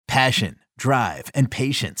Passion, drive, and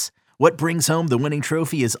patience. What brings home the winning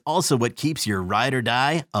trophy is also what keeps your ride or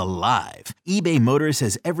die alive. eBay Motors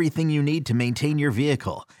has everything you need to maintain your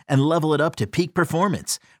vehicle and level it up to peak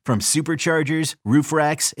performance, from superchargers, roof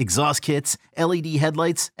racks, exhaust kits, LED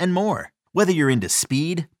headlights, and more. Whether you're into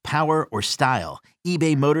speed, power, or style,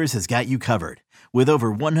 eBay Motors has got you covered. With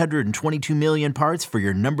over 122 million parts for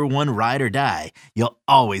your number one ride or die, you'll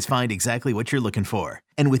always find exactly what you're looking for.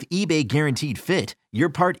 And with eBay Guaranteed Fit, your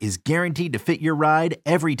part is guaranteed to fit your ride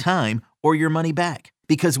every time or your money back.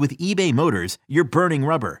 Because with eBay Motors, you're burning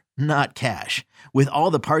rubber, not cash. With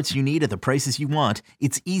all the parts you need at the prices you want,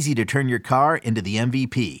 it's easy to turn your car into the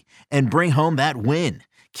MVP and bring home that win.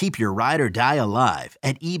 Keep your ride or die alive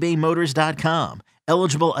at ebaymotors.com.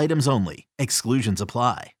 Eligible items only. Exclusions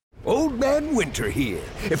apply. Old Man Winter here.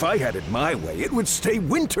 If I had it my way, it would stay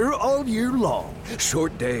winter all year long.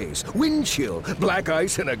 Short days, wind chill, black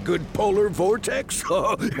ice, and a good polar vortex.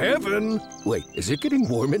 Oh, heaven. Wait, is it getting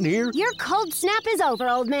warm in here? Your cold snap is over,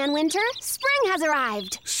 Old Man Winter. Spring has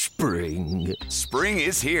arrived. Spring. Spring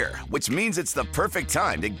is here, which means it's the perfect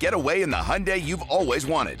time to get away in the Hyundai you've always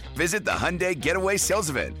wanted. Visit the Hyundai Getaway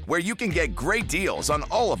Sales Event, where you can get great deals on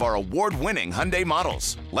all of our award-winning Hyundai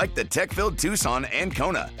models, like the tech-filled Tucson and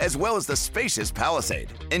Kona, as well as the spacious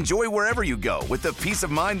Palisade. Enjoy wherever you go with the peace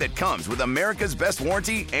of mind that comes with America's best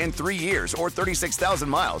warranty and 3 years or 36,000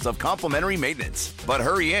 miles of complimentary maintenance. But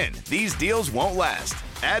hurry in, these deals won't last.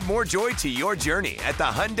 Add more joy to your journey at the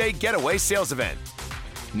Hyundai Getaway Sales Event.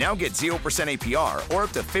 Now get 0% APR or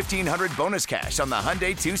up to $1,500 bonus cash on the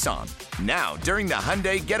Hyundai Tucson. Now, during the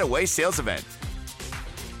Hyundai Getaway Sales Event.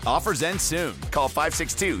 Offers end soon. Call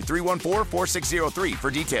 562-314-4603 for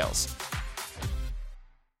details.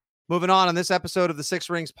 Moving on this episode of the Six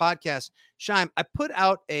Rings podcast, Shime, I put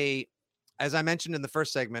out as I mentioned in the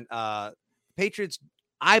first segment, Patriots,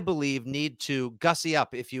 I believe, need to gussy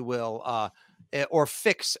up, if you will, or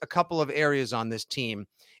fix a couple of areas on this team.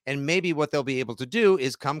 And maybe what they'll be able to do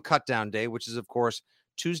is come cutdown day, which is, of course,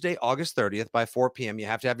 Tuesday, August 30th by 4 p.m. You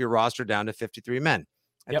have to have your roster down to 53 men.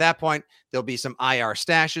 At that point, there'll be some IR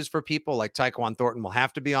stashes for people like Tyquan Thornton will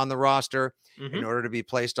have to be on the roster in order to be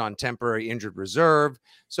placed on temporary injured reserve.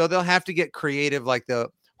 So they'll have to get creative,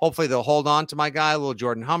 hopefully they'll hold on to my guy, little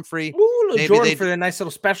Jordan Humphrey. Maybe Jordan for the nice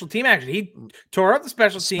little special team action. He tore up the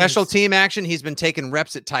special team action. He's been taking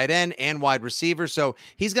reps at tight end and wide receiver. So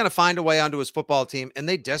he's going to find a way onto his football team, and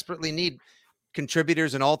they desperately need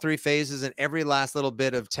contributors in all three phases and every last little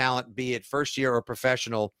bit of talent, be it first year or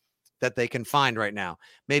professional, that they can find right now.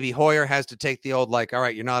 Maybe Hoyer has to take the old, all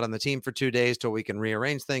right, you're not on the team for 2 days till we can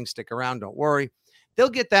rearrange things. Stick around. Don't worry. They'll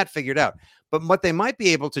get that figured out. But what they might be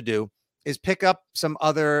able to do is pick up some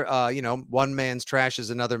other, one man's trash is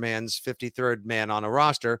another man's 53rd man on a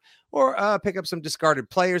roster, or pick up some discarded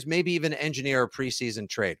players, maybe even engineer a preseason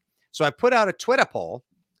trade. So I put out a Twitter poll.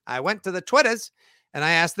 I went to the Twitters and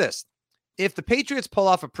I asked this: if the Patriots pull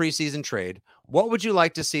off a preseason trade, what would you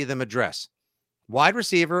like to see them address? Wide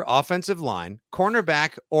receiver, offensive line,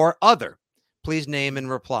 cornerback, or other? Please name and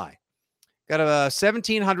reply. Got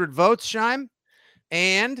 1,700 votes, Shime,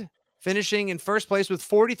 and finishing in first place with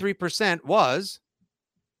 43% was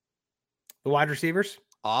the wide receivers,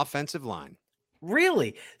 offensive line.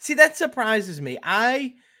 Really? See, that surprises me.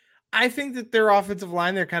 I think that their offensive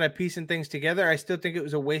line, they're kind of piecing things together. I still think it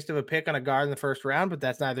was a waste of a pick on a guard in the first round, but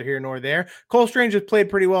that's neither here nor there. Cole Strange has played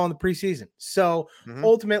pretty well in the preseason. So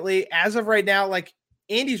ultimately, as of right now,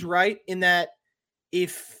 Andy's right in that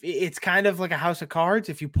if it's kind of like a house of cards,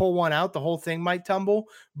 if you pull one out, the whole thing might tumble.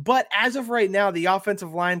 But as of right now, the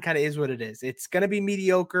offensive line kind of is what it is. It's going to be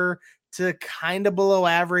mediocre to kind of below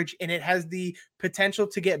average, and it has the potential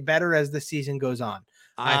to get better as the season goes on.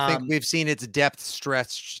 I think we've seen its depth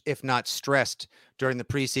stretched, if not stressed, during the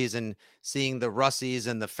preseason, seeing the Russies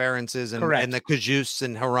and the Ferences and the Kajus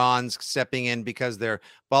and Harons stepping in because they're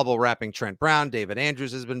bubble wrapping Trent Brown. David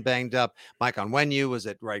Andrews has been banged up. Mike Onwenu was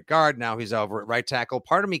at right guard. Now he's over at right tackle.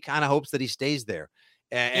 Part of me kind of hopes that he stays there.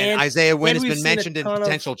 And Isaiah Wynn has been mentioned in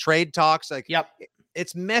potential trade talks.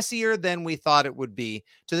 It's messier than we thought it would be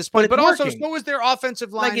to this point. But also, so is their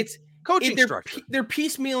offensive line. Coaching structure. They're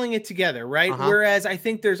piecemealing it together, right? Whereas I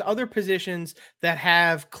think there's other positions that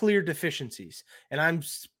have clear deficiencies. And I'm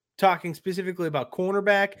talking specifically about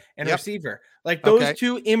cornerback and receiver. Those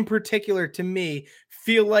two in particular, to me,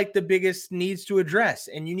 feel like the biggest needs to address.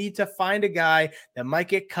 And you need to find a guy that might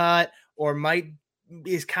get cut or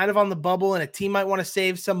is kind of on the bubble and a team might want to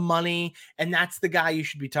save some money. And that's the guy you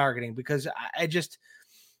should be targeting, because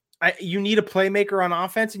you need a playmaker on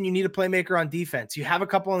offense and you need a playmaker on defense. You have a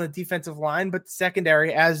couple on the defensive line, but the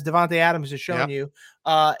secondary, as Devontae Adams has shown you,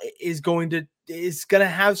 is going to is going to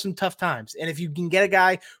have some tough times. And if you can get a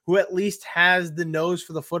guy who at least has the nose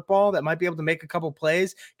for the football that might be able to make a couple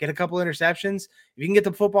plays, get a couple interceptions, if you can get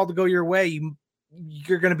the football to go your way,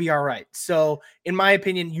 you're going to be all right. So in my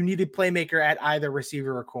opinion, you need a playmaker at either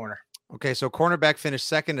receiver or corner. Okay, so cornerback finished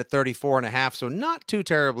second at 34.5, so not too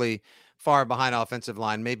terribly far behind offensive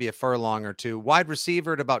line, maybe a furlong or two. Wide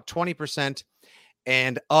receiver at about 20%,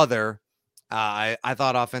 and other. I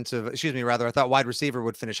thought I thought wide receiver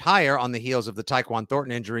would finish higher on the heels of the Tyquan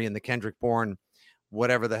Thornton injury and the Kendrick Bourne,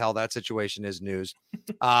 whatever the hell that situation is, news.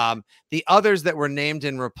 The others that were named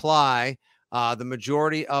in reply, the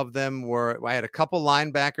majority of them were, I had a couple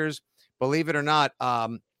linebackers, believe it or not.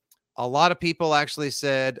 A lot of people actually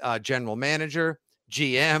said general manager,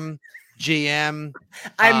 GM.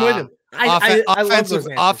 I'm with him. I love those answers.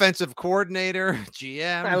 Offensive coordinator,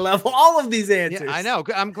 GM. I love all of these answers. Yeah, I know.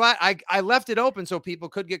 I'm glad I left it open so people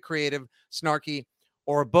could get creative, snarky,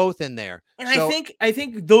 or both in there. And I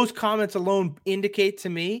think those comments alone indicate to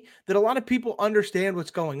me that a lot of people understand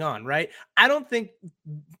what's going on, right? I don't think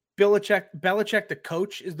Belichick, the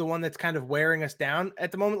coach, is the one that's kind of wearing us down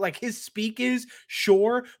at the moment. Like, his speak is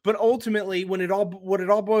sure, but ultimately what it all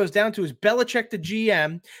boils down to is Belichick, the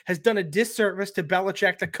GM, has done a disservice to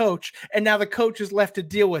Belichick, the coach, and now the coach is left to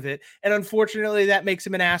deal with it. And unfortunately, that makes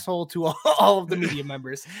him an asshole to all of the media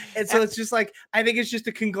members. And so it's just like, I think it's just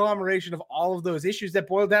a conglomeration of all of those issues that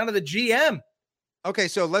boil down to the GM. Okay,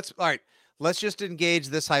 so let's just engage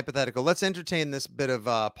this hypothetical. Let's entertain this bit of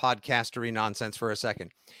podcastery nonsense for a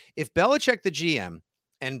second. If Belichick, the GM,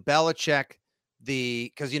 and Belichick,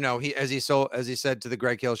 because he, as he said to the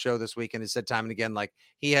Greg Hill show this week, and he said time and again, like,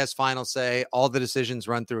 he has final say, all the decisions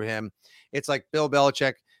run through him. It's like Bill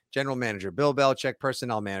Belichick, general manager, Bill Belichick,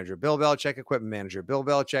 personnel manager, Bill Belichick, equipment manager, Bill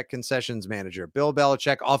Belichick, concessions manager, Bill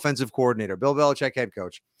Belichick, offensive coordinator, Bill Belichick, head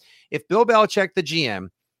coach. If Bill Belichick, the GM,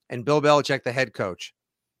 and Bill Belichick, the head coach,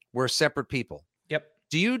 were separate people. Yep.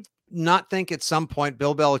 Do you not think at some point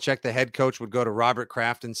Bill Belichick, the head coach, would go to Robert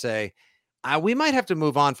Kraft and say, we might have to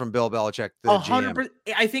move on from Bill Belichick, the 100%. GM?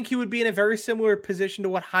 I think he would be in a very similar position to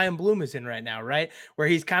what Chaim Bloom is in right now, right? Where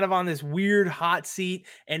he's kind of on this weird hot seat,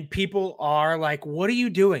 and people are like, "What are you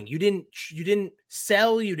doing? You didn't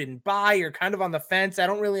sell, you didn't buy. You're kind of on the fence. I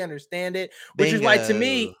don't really understand it." Which is why, to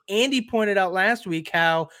me, Andy pointed out last week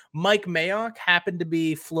how Mike Mayock happened to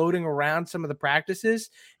be floating around some of the practices,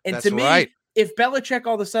 and That's to me, right. If Belichick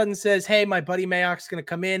all of a sudden says, "Hey, my buddy Mayock's going to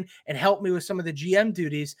come in and help me with some of the GM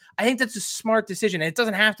duties," I think that's a smart decision. And it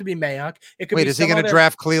doesn't have to be Mayock. It could be. Is he going to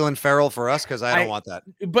draft Cleveland Farrell for us? Because I don't want that.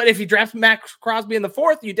 But if he drafts Max Crosby in the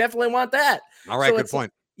 4th, you definitely want that. All right, good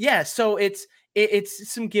point. Yeah, so it's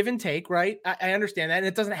some give and take, right? I understand that. And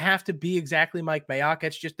it doesn't have to be exactly Mike Mayock.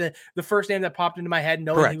 It's just the first name that popped into my head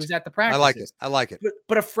knowing Correct. He was at the practices. I like it.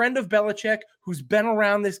 But a friend of Belichick who's been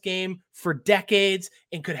around this game for decades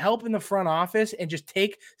and could help in the front office and just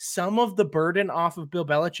take some of the burden off of Bill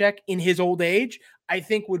Belichick in his old age, I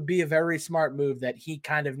think would be a very smart move that he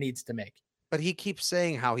kind of needs to make. But he keeps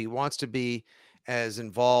saying how he wants to be as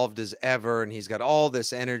involved as ever, and he's got all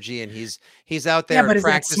this energy, and he's out there in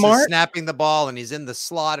practice snapping the ball, and he's in the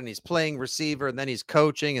slot, and he's playing receiver, and then he's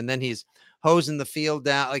coaching, and then he's hosing the field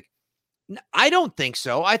down. Like, I don't think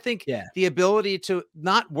so. I think the ability to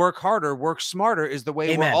not work harder, work smarter is the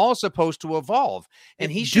way we're all supposed to evolve.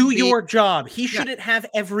 And he should do your job. He shouldn't have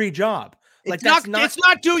every job. Like, it's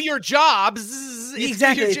not do your job.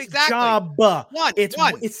 Exactly. It's job.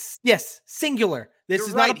 It's yes, singular. This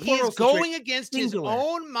is right. Not a plural. He is going against his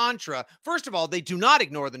own mantra. First of all, they do not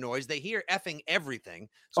ignore the noise. They hear effing everything.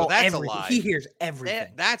 So that's everything. A lie. He hears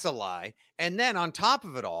everything. That's a lie. And then on top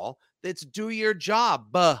of it all, it's do your job.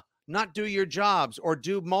 Not do your jobs or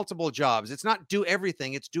do multiple jobs. It's not do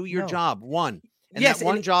everything. It's do your job. One. And that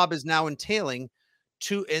one job is now entailing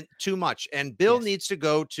too much. And Bill needs to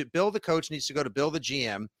go to Bill, the coach needs to go to Bill, the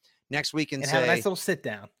GM next week and say, have a nice little sit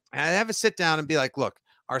down. And have a sit down and be like, look,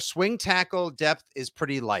 our swing tackle depth is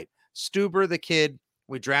pretty light. Stuber, the kid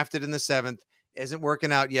we drafted in the 7th, isn't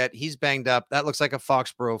working out yet. He's banged up. That looks like a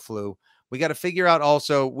Foxborough flu. We got to figure out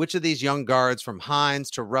also which of these young guards from Hines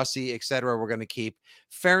to Russi, et cetera, we're going to keep.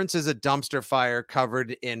 Ferentz is a dumpster fire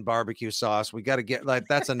covered in barbecue sauce. We got to get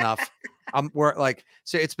that's enough. We're like,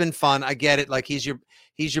 so it's been fun. I get it. Like, he's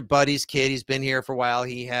your buddy's kid. He's been here for a while.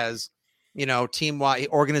 He has, team-wide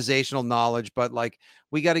organizational knowledge, but like,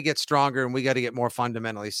 we got to get stronger and we got to get more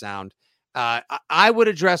fundamentally sound. I would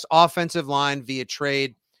address offensive line via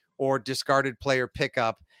trade or discarded player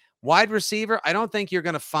pickup. Wide receiver, I don't think you're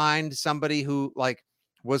going to find somebody who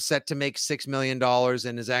was set to make $6 million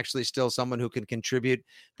and is actually still someone who can contribute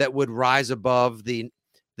that would rise above the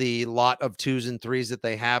the lot of 2s and 3s that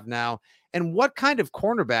they have now? And what kind of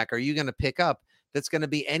cornerback are you going to pick up that's going to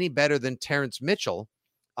be any better than Terrence Mitchell?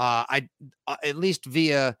 At least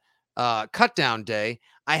via cut down day,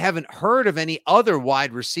 I haven't heard of any other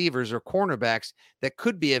wide receivers or cornerbacks that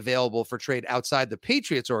could be available for trade outside the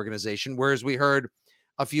Patriots organization. Whereas we heard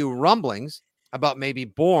a few rumblings about maybe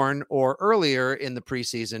Bourne or earlier in the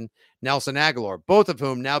preseason, Nelson Aguilar, both of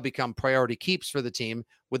whom now become priority keeps for the team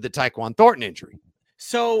with the Tyquan Thornton injury.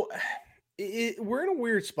 So we're in a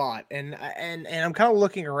weird spot, and I'm kind of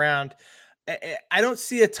looking around. I don't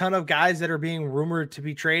see a ton of guys that are being rumored to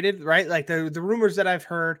be traded, right? Like the rumors that I've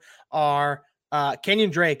heard are Kenyon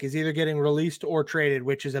Drake is either getting released or traded,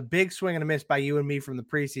 which is a big swing and a miss by you and me from the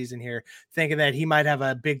preseason here, thinking that he might have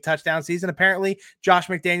a big touchdown season. Apparently, Josh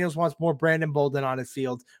McDaniels wants more Brandon Bolden on his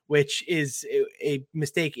field, which is a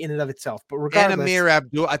mistake in and of itself. But regardless, and Amir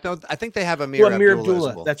Abdul, I think they have Amir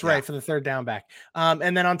Abdullah. Well. That's right, for the third down back.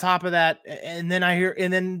 And then on top of that, and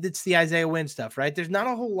then it's the Isaiah Wynn stuff, right? There's not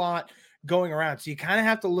a whole lot going around. So you kind of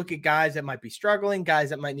have to look at guys that might be struggling,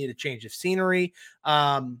 guys that might need a change of scenery.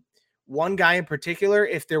 One guy in particular,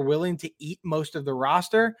 if they're willing to eat most of the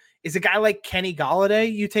roster, is a guy like Kenny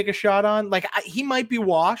Golladay you take a shot on. Like he might be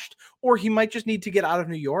washed, or he might just need to get out of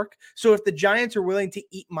New York. So if the Giants are willing to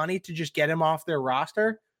eat money to just get him off their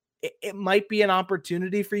roster, it might be an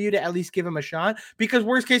opportunity for you to at least give him a shot, because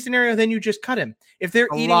worst case scenario, then you just cut him. If they're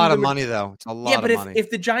eating a lot of money, though, it's a lot of money.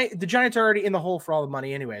 If the Giants are already in the hole for all the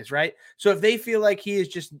money anyways, right? So if they feel like he is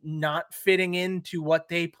just not fitting into what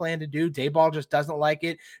they plan to do, Dayball just doesn't like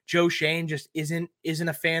it. Joe Shane just isn't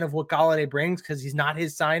a fan of what Golladay brings because he's not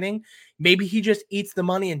his signing. Maybe he just eats the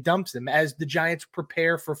money and dumps him as the Giants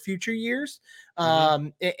prepare for future years.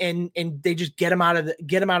 And they just get him out of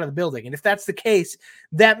the building. And if that's the case,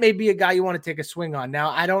 that may be a guy you want to take a swing on.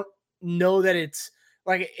 Now, I don't know that it's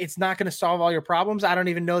not going to solve all your problems. I don't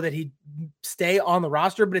even know that he'd stay on the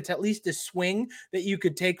roster, but it's at least a swing that you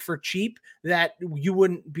could take for cheap that you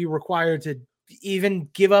wouldn't be required to even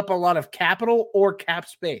give up a lot of capital or cap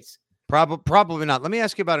space. Probably not. Let me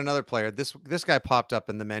ask you about another player. This guy popped up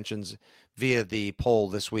in the mentions via the poll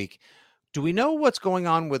this week. Do we know what's going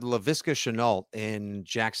on with Laviska Shenault in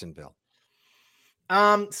Jacksonville?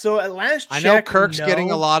 So at last check, I know Kirk's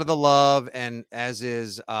getting a lot of the love, and as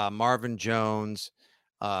is Marvin Jones.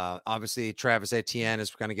 Obviously, Travis Etienne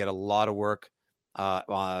is going to get a lot of work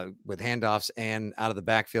with handoffs and out of the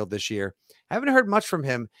backfield this year. I haven't heard much from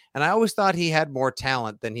him, and I always thought he had more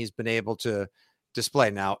talent than he's been able to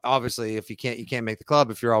display. Now, obviously, if you can't make the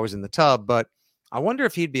club if you're always in the tub, but I wonder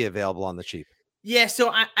if he'd be available on the cheap. Yeah,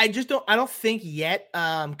 so I don't think yet,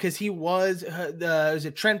 because he was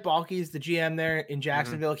Trent Baalke is the GM there in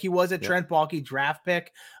Jacksonville. He was a Trent Baalke draft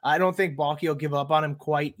pick. I don't think Baalke will give up on him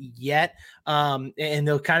quite yet, and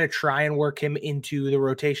they'll kind of try and work him into the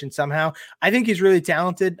rotation somehow. I think he's really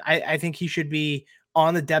talented. I think he should be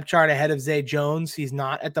on the depth chart ahead of Zay Jones. He's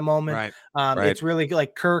not at the moment. Right. It's really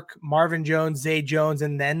like Kirk, Marvin Jones, Zay Jones,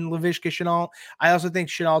 and then Laviska Shenault. I also think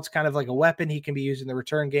Chenault's kind of like a weapon. He can be used in the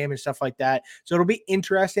return game and stuff like that. So it'll be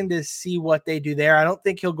interesting to see what they do there. I don't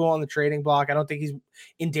think he'll go on the trading block. I don't think he's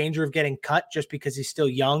in danger of getting cut just because he's still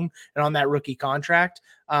young and on that rookie contract.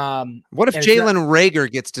 What if Jalen Reagor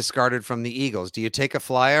gets discarded from the Eagles? Do you take a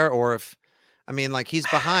flyer, or he's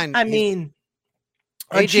behind?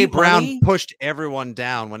 AJ Brown pushed everyone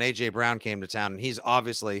down when AJ Brown came to town, and he's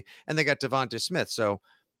obviously, and they got Devonta Smith. So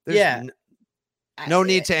there's no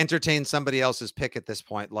need to entertain somebody else's pick at this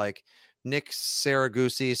point. Like Nick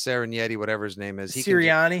Sirianni, whatever his name is.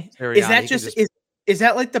 Sirianni. Is that is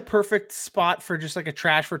that like the perfect spot for just like a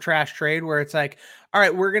trash for trash trade where it's like, all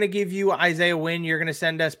right, we're going to give you Isaiah Wynn. You're going to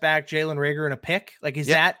send us back Jalen Reagor and a pick. Like, is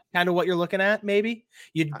that kind of what you're looking at? Maybe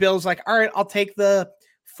Bill's like, all right, I'll take the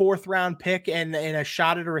 4th round pick and a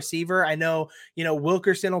shot at a receiver. I know,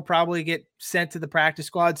 Wilkerson will probably get sent to the practice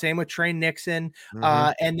squad. Same with Trey Nixon.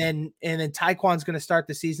 And then Tyquan's going to start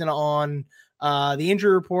the season on the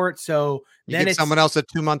injury report. So then it's someone else a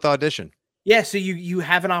 2-month audition. Yeah. So you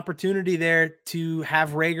have an opportunity there to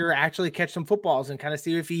have Reagor actually catch some footballs and kind of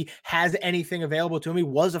see if he has anything available to him. He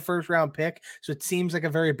was a 1st round pick. So it seems like a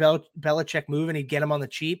very Belichick move, and he'd get him on the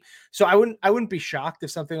cheap. So I wouldn't be shocked if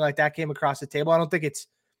something like that came across the table. I don't think it's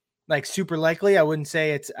like super likely. I wouldn't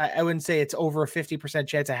say it's over a 50%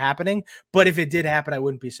 chance of happening, but if it did happen, I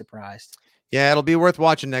wouldn't be surprised. Yeah, it'll be worth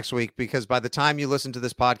watching next week, because by the time you listen to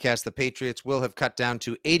this podcast, the Patriots will have cut down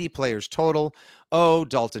to 80 players total. Oh,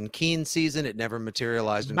 Dalton Keene season. It never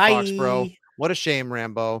materialized in Foxborough. What a shame,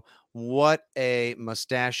 Rambo. What a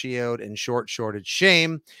mustachioed and shorted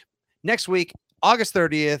shame. Next week, August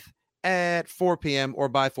 30th, at 4 p.m. or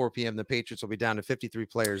by 4 p.m. the Patriots will be down to 53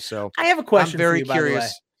 players. So I have a question. I'm very for you, by the way.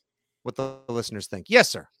 curious what the listeners think. Yes,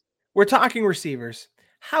 sir. We're talking receivers.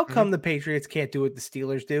 How come the Patriots can't do what the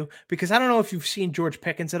Steelers do? Because I don't know if you've seen George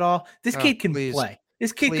Pickens at all. This kid can play.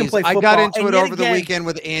 This kid can play football. I got into it over the weekend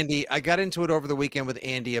with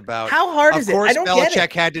Andy. About how hard is it? I don't Belichick get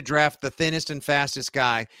it. had to draft the thinnest and fastest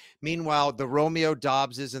guy. Meanwhile, the Romeo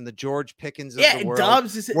Dobbses and the George Pickens of the world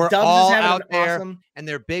Dobbs is all out there, awesome. and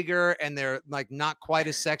they're bigger and they're like not quite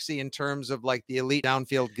as sexy in terms of like the elite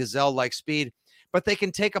downfield gazelle-like speed, but they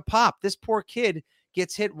can take a pop. This poor kid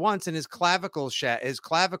gets hit once and his clavicle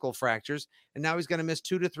fractures, and now he's going to miss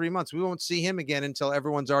 2 to 3 months. We won't see him again until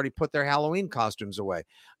everyone's already put their Halloween costumes away.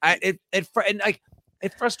 It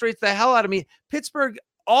frustrates the hell out of me. Pittsburgh,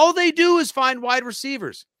 all they do is find wide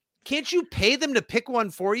receivers. Can't you pay them to pick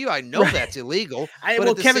one for you? I know that's illegal.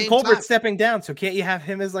 Kevin Colbert's stepping down, so can't you have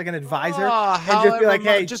him as like an advisor and just be like,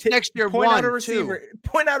 "Hey, just next year, point out a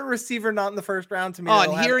receiver not in the first round to me."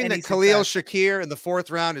 And hearing that Khalil Shakir in the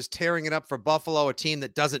 4th round is tearing it up for Buffalo, a team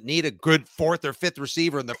that doesn't need a good 4th or 5th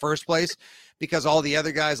receiver in the first place, because all the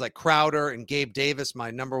other guys like Crowder and Gabe Davis,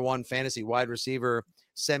 my number 1 fantasy wide receiver,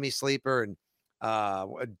 semi-sleeper, and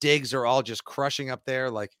Diggs are all just crushing up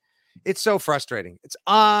there. Like, it's so frustrating. It's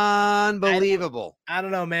unbelievable. I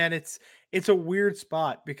don't know, man. It's a weird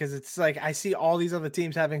spot because it's like I see all these other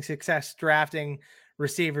teams having success drafting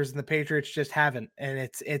receivers and the Patriots just haven't, and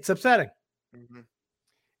it's upsetting. Mm-hmm.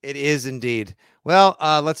 It is indeed. Well,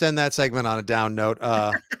 let's end that segment on a down note.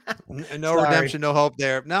 No redemption, no hope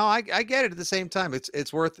there. No, I get it. At the same time,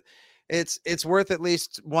 it's worth at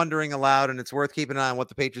least wondering aloud, and it's worth keeping an eye on what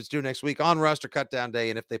the Patriots do next week on roster cutdown day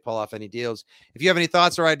and if they pull off any deals. If you have any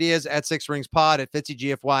thoughts or ideas, at 6RingsPod, at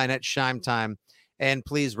FitzyGFY, and at ShimeTime, and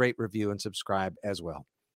please rate, review, and subscribe as well.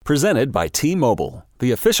 Presented by T-Mobile,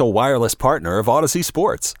 the official wireless partner of Odyssey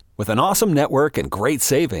Sports. With an awesome network and great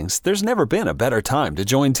savings, there's never been a better time to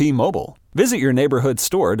join T-Mobile. Visit your neighborhood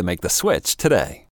store to make the switch today.